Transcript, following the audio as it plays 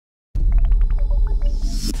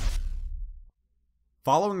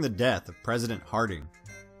Following the death of President Harding,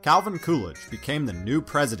 Calvin Coolidge became the new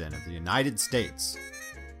President of the United States.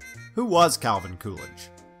 Who was Calvin Coolidge?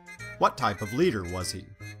 What type of leader was he?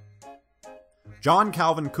 John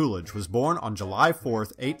Calvin Coolidge was born on July 4,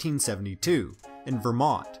 1872, in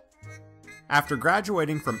Vermont. After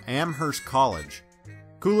graduating from Amherst College,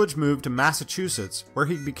 Coolidge moved to Massachusetts, where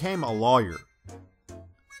he became a lawyer.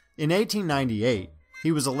 In 1898,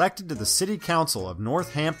 he was elected to the City Council of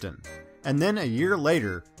Northampton, and then a year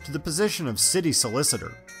later to the position of City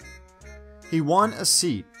Solicitor. He won a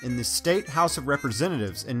seat in the State House of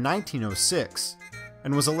Representatives in 1906,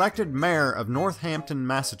 and was elected mayor of Northampton,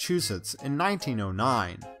 Massachusetts in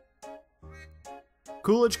 1909.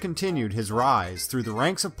 Coolidge continued his rise through the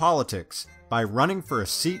ranks of politics by running for a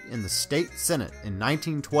seat in the State Senate in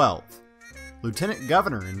 1912, Lieutenant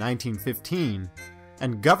Governor in 1915,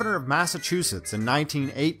 and Governor of Massachusetts in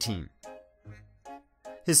 1918.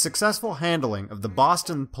 His successful handling of the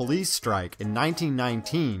Boston police strike in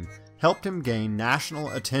 1919 helped him gain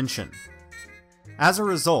national attention. As a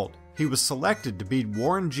result, he was selected to be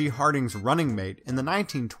Warren G. Harding's running mate in the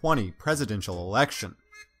 1920 presidential election.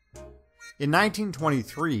 In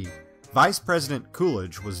 1923, Vice President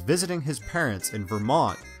Coolidge was visiting his parents in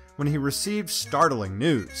Vermont when he received startling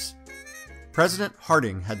news. President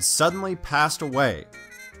Harding had suddenly passed away,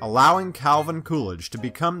 allowing Calvin Coolidge to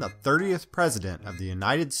become the 30th President of the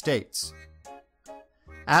United States.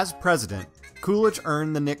 As President, Coolidge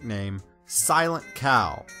earned the nickname Silent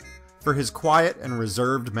Cal for his quiet and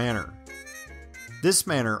reserved manner. This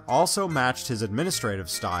manner also matched his administrative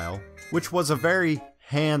style, which was a very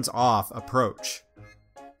hands-off approach.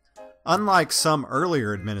 Unlike some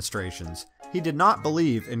earlier administrations, he did not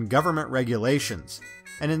believe in government regulations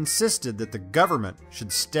and insisted that the government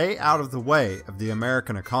should stay out of the way of the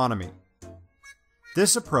American economy.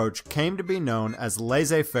 This approach came to be known as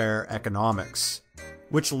laissez-faire economics,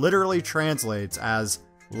 which literally translates as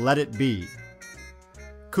 "let it be."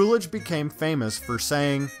 Coolidge became famous for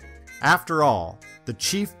saying, "After all, the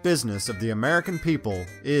chief business of the American people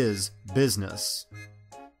is business."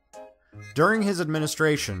 During his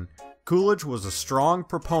administration, Coolidge was a strong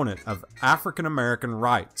proponent of African American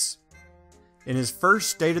rights. In his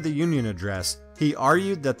first State of the Union address, he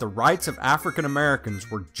argued that the rights of African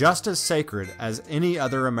Americans were just as sacred as any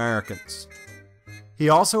other Americans. He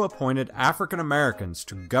also appointed African Americans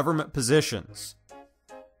to government positions.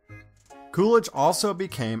 Coolidge also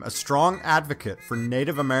became a strong advocate for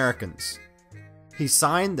Native Americans. He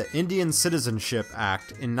signed the Indian Citizenship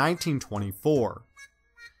Act in 1924.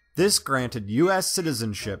 This granted U.S.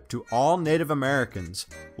 citizenship to all Native Americans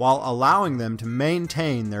while allowing them to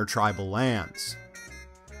maintain their tribal lands.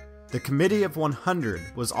 The Committee of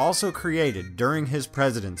 100 was also created during his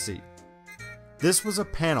presidency. This was a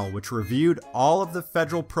panel which reviewed all of the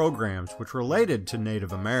federal programs which related to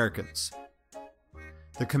Native Americans.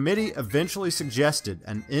 The committee eventually suggested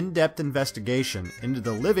an in-depth investigation into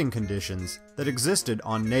the living conditions that existed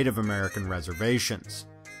on Native American reservations.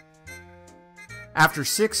 After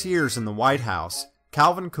 6 years in the White House,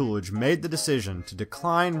 Calvin Coolidge made the decision to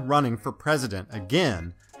decline running for president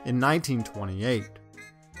again in 1928.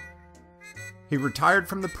 He retired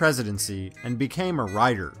from the presidency and became a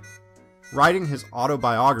writer, writing his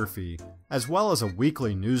autobiography as well as a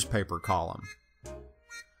weekly newspaper column.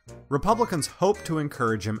 Republicans hoped to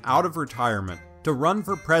encourage him out of retirement to run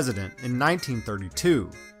for president in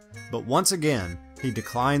 1932, but once again, he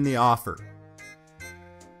declined the offer.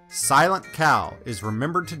 Silent Cal is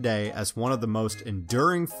remembered today as one of the most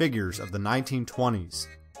enduring figures of the 1920s.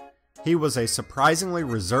 He was a surprisingly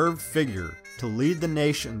reserved figure to lead the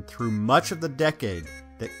nation through much of the decade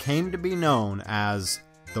that came to be known as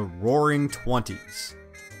the Roaring Twenties.